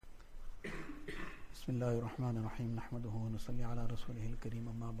بسم الله الرحمن الرحيم نحمده ونصلي على رسوله الكريم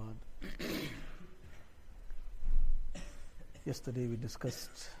أما بعد. Yesterday we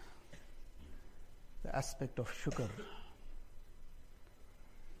discussed the aspect of shukr,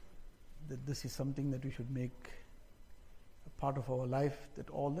 that this is something that we should make a part of our life, that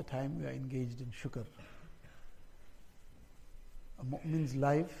all the time we are engaged in shukr. A mu'min's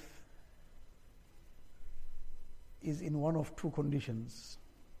life is in one of two conditions.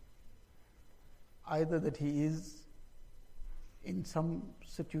 Either that he is in some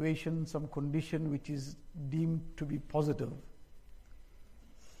situation, some condition which is deemed to be positive.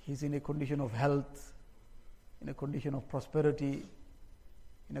 He's in a condition of health, in a condition of prosperity,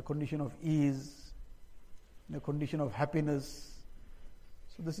 in a condition of ease, in a condition of happiness.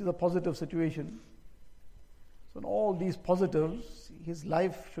 So this is a positive situation. So in all these positives, his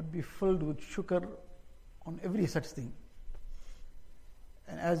life should be filled with shukr on every such thing.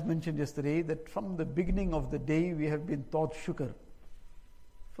 And as mentioned yesterday, that from the beginning of the day we have been taught shukr.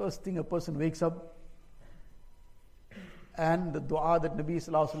 First thing, a person wakes up, and the dua that Nabi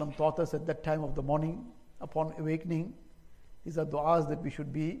Sallallahu Alaihi Wasallam taught us at that time of the morning upon awakening, these are duas that we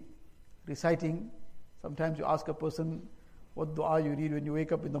should be reciting. Sometimes you ask a person what dua you read when you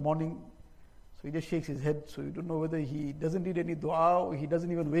wake up in the morning, so he just shakes his head, so you don't know whether he doesn't read any dua or he doesn't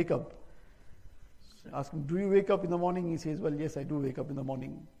even wake up. Ask him, do you wake up in the morning? He says, well, yes, I do wake up in the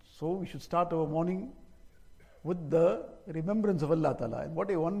morning. So we should start our morning with the remembrance of Allah Ta'ala. And what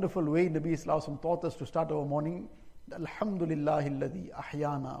a wonderful way Nabi Sallallahu Alaihi Wasallam taught us to start our morning. Alhamdulillahi alladhi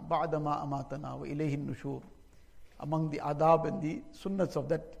ahyana ba'dama amatana wa ilayhi nushur. Among the adab and the sunnats of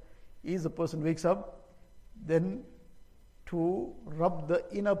that is, the person wakes up, then to rub the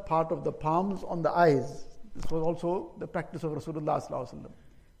inner part of the palms on the eyes. This was also the practice of Rasulullah Sallallahu Alaihi Wasallam,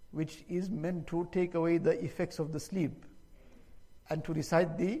 which is meant to take away the effects of the sleep, and to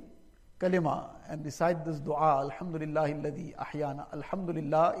recite the kalima and recite this dua, Alhamdulillahi alladhi ahyana.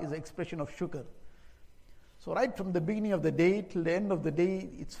 Alhamdulillah is an expression of shukr. So right from the beginning of the day till the end of the day,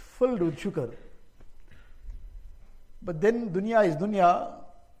 it's filled with shukr. But then dunya is dunya.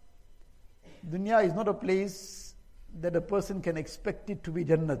 Dunya is not a place that a person can expect it to be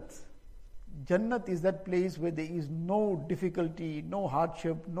Jannat. Jannat is that place where there is no difficulty, no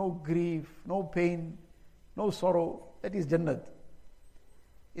hardship, no grief, no pain, no sorrow. That is Jannat.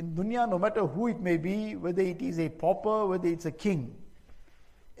 In dunya, no matter who it may be, whether it is a pauper, whether it's a king,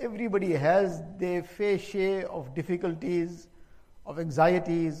 everybody has their fair share of difficulties, of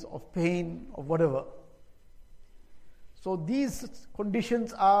anxieties, of pain, of whatever. So these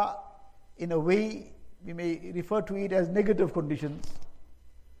conditions are, in a way, we may refer to it as negative conditions.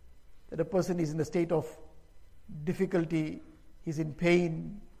 That a person is in a state of difficulty, he's in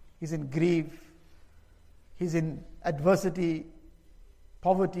pain, he's in grief, he's in adversity,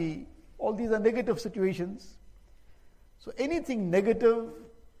 poverty. All these are negative situations. So anything negative,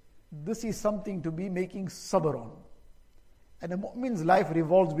 this is something to be making sabr on. And a mu'min's life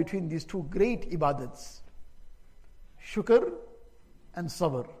revolves between these two great ibadats, shukr and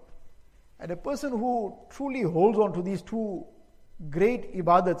sabr. And a person who truly holds on to these two great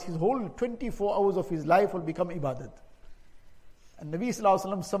ibadats, his whole 24 hours of his life will become ibadat. And Nabi Sallallahu Alaihi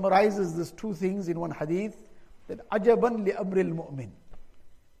Wasallam summarizes these two things in one hadith, that ajaban li amril mu'min,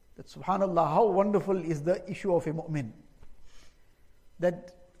 that subhanallah, how wonderful is the issue of a mu'min,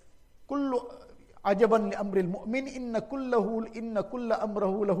 that kullu ajaban li amril mu'min inna kulla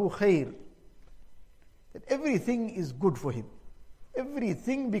amrahu lahu khair, that everything is good for him,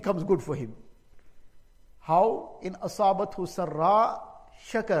 everything becomes good for him. How? In asabathu sarra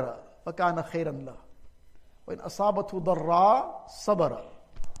shakara fakana khairan la, wa in asabathu darra sabara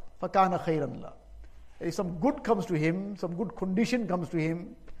fakana khairan la. If some good comes to him, some good condition comes to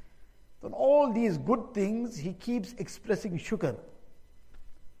him, then all these good things he keeps expressing shukr.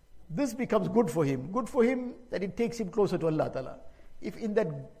 This becomes good for him that it takes him closer to Allah Ta'ala. If in that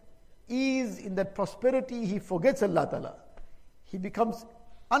ease, in that prosperity, he forgets Allah Ta'ala, he becomes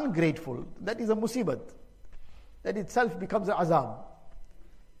ungrateful, that is a musibat. That itself becomes an azab.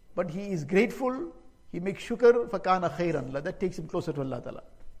 But he is grateful, he makes shukr, fakana khairan, that takes him closer to Allah Ta'ala.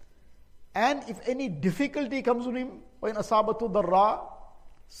 And if any difficulty comes to him, وَإِنْ أَصَابَتُ ضَرَّا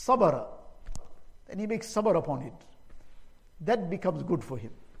sabara, then he makes sabr upon it. That becomes good for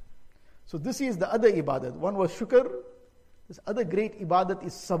him. So this is the other ibadat. One was shukr, this other great ibadat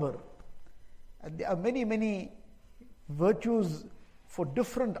is sabr. And there are many, many virtues for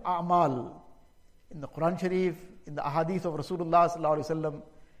different a'mal. In the Quran Sharif, in the ahadith of Rasulullah Sallallahu Alaihi Wasallam,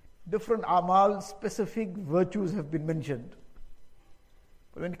 different a'mal, specific virtues have been mentioned.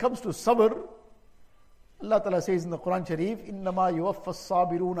 But when it comes to sabr, Allah Ta'ala says in the Quran Sharif, إِنَّمَا يُوَفَّ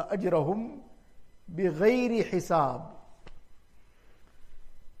الصَّابِرُونَ أَجْرَهُمْ بِغَيْرِ حِسَابٍ.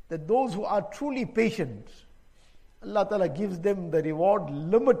 That those who are truly patient, Allah Ta'ala gives them the reward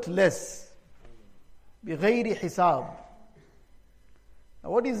limitless. بِغَيْرِ حِسَابٍ. Now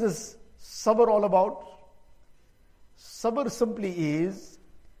what is this sabr all about? Sabr simply is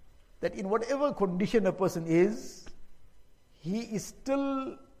that in whatever condition a person is, he is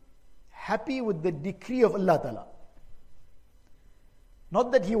still happy with the decree of Allah Ta'ala.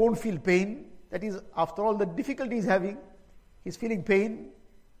 Not that he won't feel pain. That is, after all the difficulty he's having, he's feeling pain,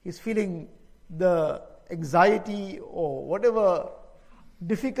 he's feeling the anxiety or whatever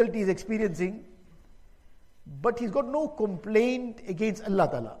difficulty he's experiencing, but he's got no complaint against Allah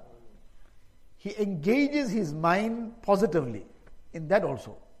Ta'ala. He engages his mind positively in that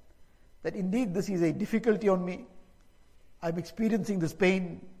also. That indeed this is a difficulty on me, I'm experiencing this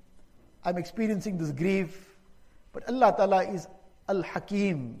pain, I'm experiencing this grief, but Allah Ta'ala is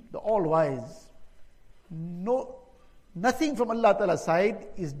Al-Hakim, the All-Wise. Nothing from Allah Ta'ala's side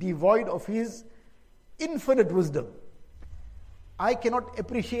is devoid of His infinite wisdom. I cannot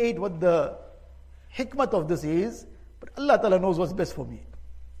appreciate what the hikmat of this is, but Allah Ta'ala knows what's best for me.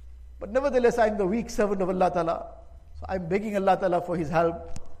 But nevertheless, I'm the weak servant of Allah Ta'ala, so I'm begging Allah Ta'ala for His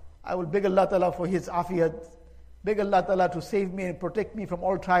help. I will beg Allah Ta'ala for His afiyat, beg Allah Ta'ala to save me and protect me from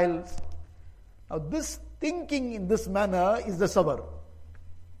all trials. Now this thinking in this manner is the sabr.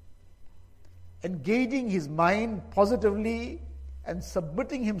 Engaging his mind positively and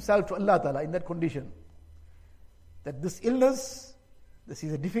submitting himself to Allah Ta'ala in that condition. That this illness, this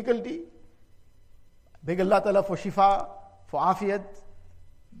is a difficulty. Beg Allah Ta'ala for shifa, for afiyat.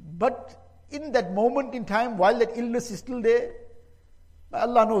 But in that moment in time, while that illness is still there,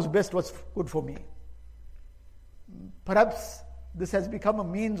 Allah knows best what's good for me. Perhaps this has become a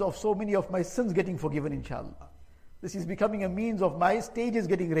means of so many of my sins getting forgiven, inshallah. This is becoming a means of my stages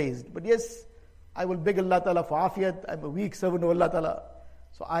getting raised. But yes, I will beg Allah Ta'ala for afiyat. I'm a weak servant of Allah Ta'ala.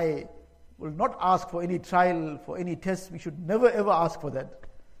 So I will not ask for any trial, for any test. We should never ever ask for that.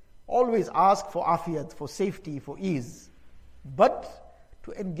 Always ask for afiyat, for safety, for ease. But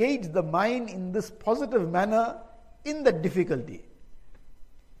to engage the mind in this positive manner in that difficulty.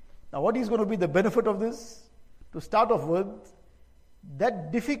 Now what is going to be the benefit of this? To start off with,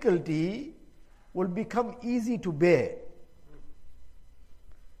 that difficulty will become easy to bear.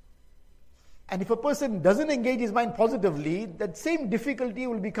 And if a person doesn't engage his mind positively, that same difficulty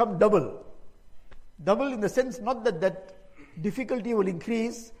will become double. Double in the sense not that that difficulty will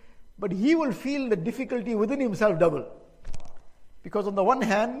increase, but he will feel the difficulty within himself double. Because on the one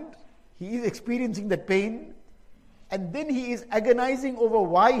hand, he is experiencing that pain, and then he is agonizing over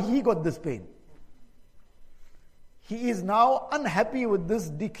why he got this pain. He is now unhappy with this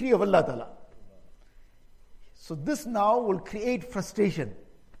decree of Allah Ta'ala. So this now will create frustration.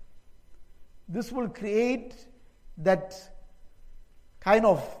 This will create that kind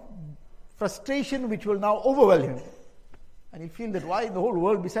of frustration which will now overwhelm him. And he feels that why in the whole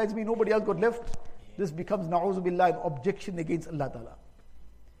world besides me nobody else got left? This becomes na'uzu billah an objection against Allah Ta'ala.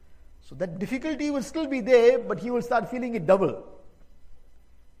 So that difficulty will still be there, but he will start feeling it double.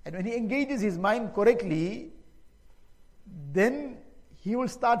 And when he engages his mind correctly, then he will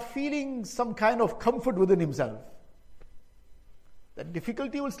start feeling some kind of comfort within himself. That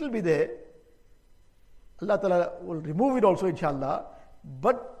difficulty will still be there. Allah Ta'ala will remove it also, inshallah.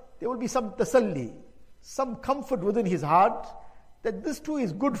 But there will be some tasalli, some comfort within his heart that this too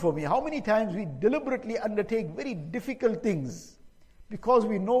is good for me. How many times we deliberately undertake very difficult things because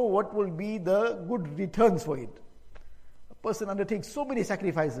we know what will be the good returns for it. A person undertakes so many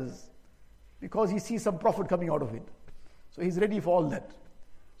sacrifices because he sees some profit coming out of it. So he's ready for all that.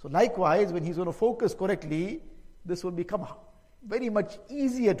 So likewise, when he's going to focus correctly, this will become very much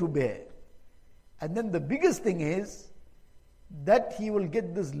easier to bear. And then the biggest thing is that he will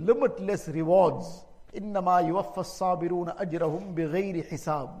get this limitless rewards. إِنَّمَا يُوَفَّ الصَّابِرُونَ أَجْرَهُمْ بِغَيْرِ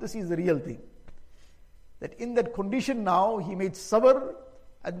حِسَابٍ. This is the real thing. That in that condition now, he made sabr,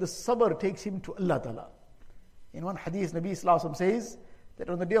 and the sabr takes him to Allah Ta'ala. In one hadith, Nabi Sallallahu Alaihi Wasallam says that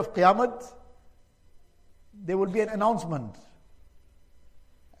on the day of Qiyamah, there will be an announcement.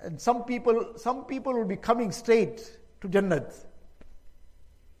 And some people will be coming straight to Jannat.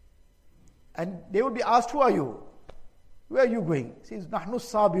 And they will be asked, who are you? Where are you going? He says, Nahnu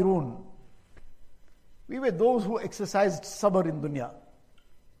sabirun. We were those who exercised sabr in dunya.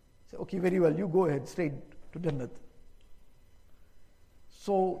 Say, okay, very well, you go ahead, straight to Jannat.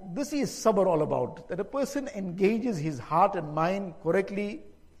 So this is sabr all about. That a person engages his heart and mind correctly,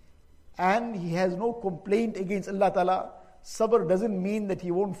 and he has no complaint against Allah Ta'ala. Sabr doesn't mean that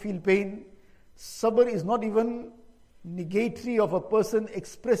he won't feel pain. Sabr is not even negatory of a person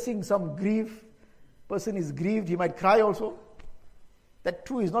expressing some grief, person is grieved, he might cry also. That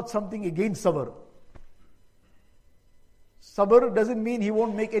too is not something against sabr. Sabr doesn't mean he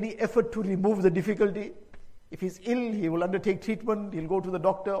won't make any effort to remove the difficulty. If he's ill, he will undertake treatment, he'll go to the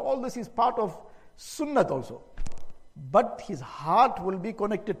doctor. All this is part of sunnat also. But his heart will be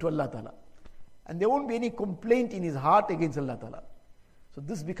connected to Allah Ta'ala. And there won't be any complaint in his heart against Allah Ta'ala. So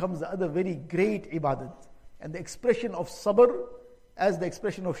this becomes the other very great ibadat. And the expression of sabr, as the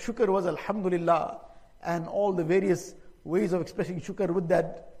expression of shukr was alhamdulillah, and all the various ways of expressing shukr with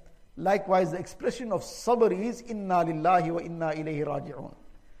that. Likewise, the expression of sabr is inna lillahi wa inna ilayhi raji'un.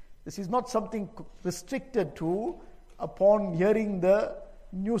 This is not something restricted to upon hearing the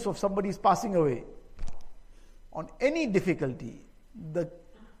news of somebody is passing away. On any difficulty, the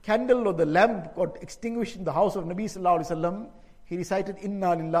candle or the lamp got extinguished in the house of Nabi sallallahu alaihi wasallam, he recited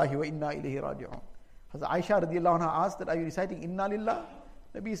inna lillahi wa inna ilayhi raji'un. Hazrat Aisha radiallahu anha asked that, are you reciting inna lillah?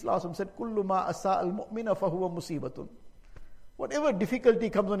 Nabi sallallahu alaihi wasallam said, kullu ma asa al-mu'mina fahuwa musibatun. Whatever difficulty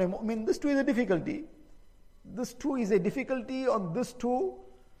comes on a mu'min, this too is a difficulty. This too is a difficulty on this too.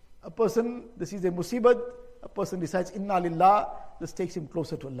 A person, this is a musibat, a person recites inna lillah, this takes him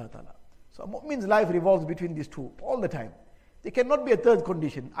closer to Allah Ta'ala. So a mu'min's life revolves between these two all the time. There cannot be a third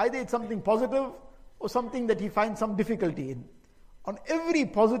condition. Either it's something positive or something that he finds some difficulty in. On every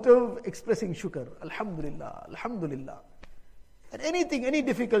positive, expressing shukr, alhamdulillah, alhamdulillah. And anything, any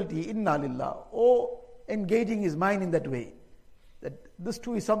difficulty, inna lillah, or engaging his mind in that way. That this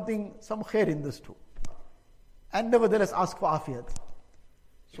too is something, some khair in this too. And nevertheless ask for afiyat.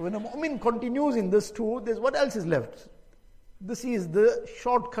 So when a mu'min continues in this too, there's what else is left? This is the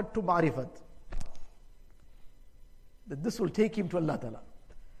shortcut to ma'rifat. That this will take him to Allah Ta'ala.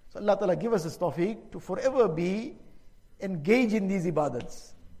 So Allah Ta'ala give us this tawfiq to forever be engaged in these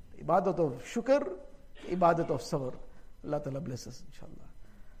ibadats. The ibadat of shukr, the ibadat of sabr. Allah Ta'ala bless us, inshallah.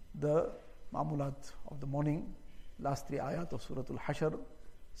 The ma'mulat of the morning, last 3 ayat of Surah Al-Hashr,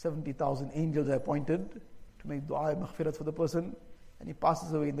 70,000 angels are appointed to make dua maghfirat for the person, and he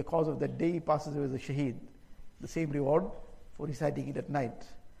passes away in the cause of that day, he passes away as a shaheed. The same reward for reciting it at night.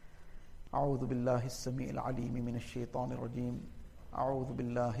 أعوذ بالله السميع العليم من الشيطان الرجيم أعوذ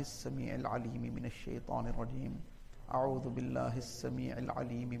بالله السميع العليم من الشيطان الرجيم أعوذ بالله السميع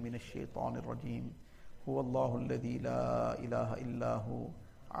العليم من الشيطان الرجيم هو الله الذي لا إله إلا هو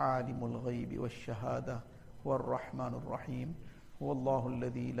عالم الغيب والشهادة هو الرحمن الرحيم هو الله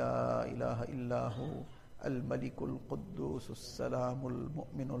الذي لا إله إلا هو الملك القدوس السلام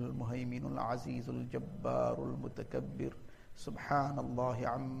المؤمن المهيمن العزيز الجبار المتكبر سبحان الله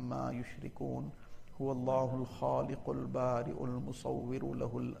عما يشركون هو الله الخالق البارئ المصور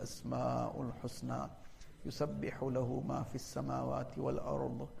له الأسماء الحسنى يسبح له ما في السماوات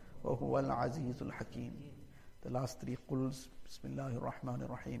والأرض وهو العزيز الحكيم. The last 3 quls. بسم الله الرحمن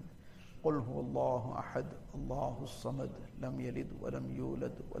الرحيم. قل هو الله أحد الله الصمد لم يلد ولم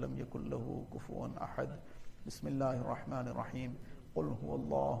يولد ولم يكن له كفوا أحد. بسم الله الرحمن الرحيم. قل هو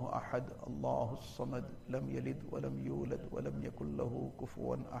الله أحد الله الصمد لم يلد ولم يولد ولم يكن له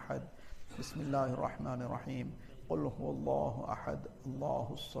كفوا أحد. بسم الله الرحمن الرحيم. قل هو الله أحد الله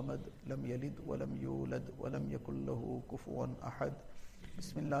الصمد لم يلد ولم يولد ولم يكن له كفوا أحد.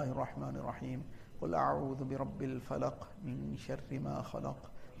 بسم الله الرحمن الرحيم. قل أعوذ برب الفلق من شر ما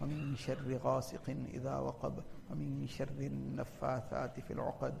خلق ومن شر غاسق إذا وقب ومن شر النفاثات في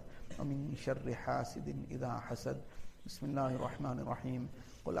العقد ومن شر حاسد إذا حسد. بسم الله الرحمن الرحيم.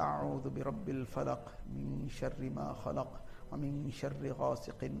 قل أعوذ برب الفلق من شر ما خلق ومن شر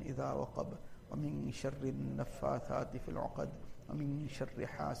غاسق إذا وقب ومن شر النفاثات في العقد ومن شر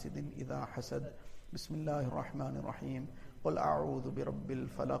حاسد إذا حسد. بسم الله الرحمن الرحيم. قل أعوذ برب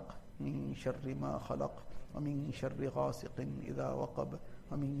الفلق من شر ما خلق ومن شر غاسق إذا وقب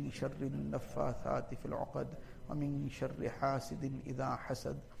ومن شر النفاثات في العقد ومن شر حاسد إذا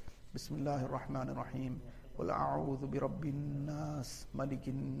حسد. بسم الله الرحمن الرحيم. قل أعوذ برب الناس ملك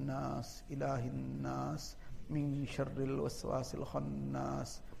الناس إله الناس من شر الوسواس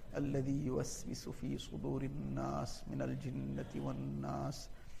الخناس الذي يوسوس في صدور الناس من الجنة والناس.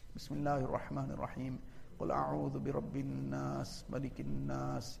 بسم الله الرحمن الرحيم. قل أعوذ برب الناس ملك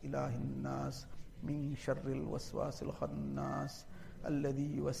الناس إله الناس من شر الوسواس الخناس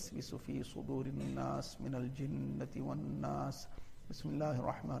الذي يوسوس في صدور الناس من الجنة والناس. بسم الله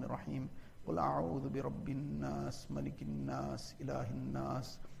الرحمن الرحيم. قل أعوذ برب الناس ملك الناس إله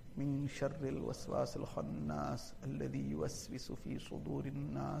الناس من شر الوسواس الخناس الذي يوسوس في صدور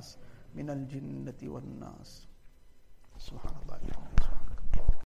الناس من الجنة والناس. سبحان الله.